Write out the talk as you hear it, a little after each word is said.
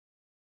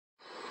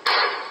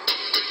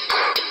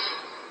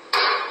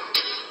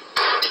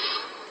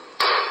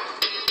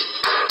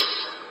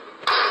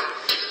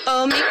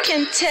Oh, me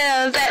can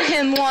tell that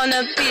him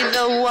wanna be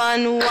the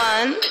one.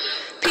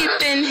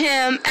 Peeping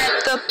him at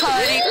the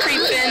party,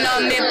 creeping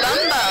on me bum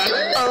bum.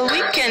 Oh, we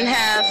can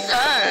have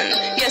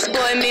fun. Yes,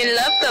 boy, me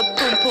love the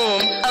poom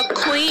poom. A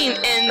queen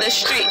in the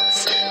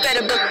streets.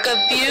 Better book a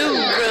view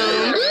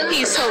room.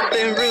 He's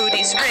hoping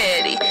Rudy's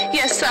ready.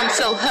 Yes, I'm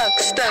so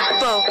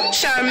huxtable.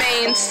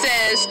 Charmaine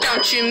says,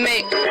 don't you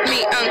make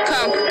me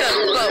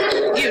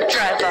uncomfortable. You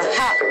drive a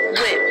hot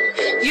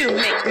whip. You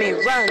make me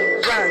run.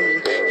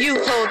 You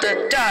hold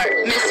a dart,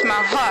 miss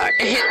my heart,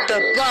 and hit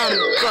the bum.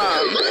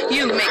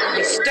 You make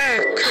me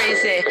stir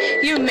crazy.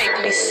 You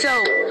make me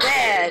so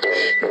bad.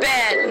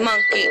 Bad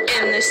monkey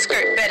in the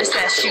skirt, baddest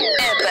ass you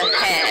ever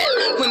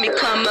had. When we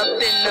come up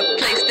in the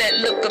place, that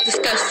look of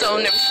disgust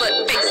on every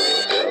slut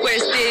face.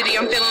 Where's Diddy?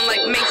 I'm feeling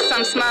like Mace.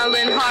 I'm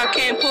smiling hard,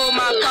 can't pull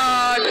my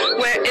card.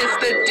 Where is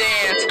the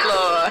dance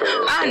floor?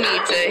 I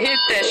need to hit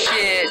that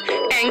shit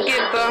and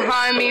get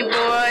behind me,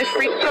 boy.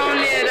 Freak on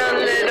it a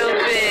little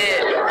bit.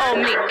 Oh,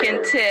 me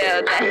can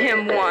tell that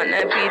him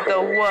wanna be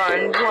the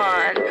one.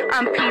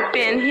 I'm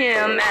peeping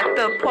him at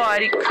the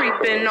party,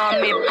 creeping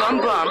on me bum.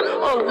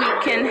 Oh, we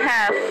can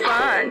have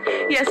fun.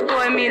 Yes,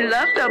 boy, me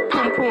love the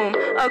poom poom.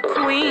 A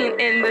queen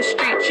in the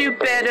street, you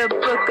better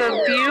book a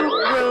view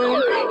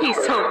room.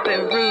 He's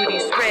hoping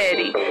Rudy's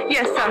ready.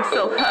 Yes, I'm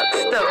so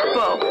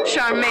huxtable.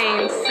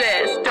 Charmaine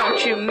says,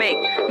 don't you make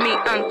me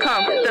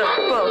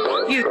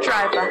uncomfortable. You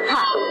drive a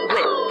hot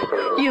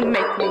whip. You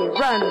make me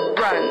run.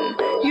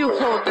 You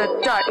hold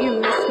the dart, you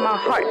miss my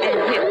heart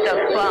and hit the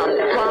bum.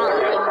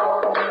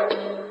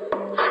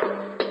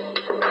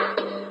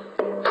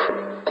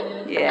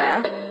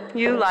 Yeah,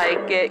 you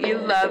like it, you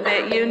love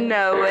it, you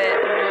know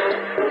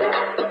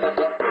it.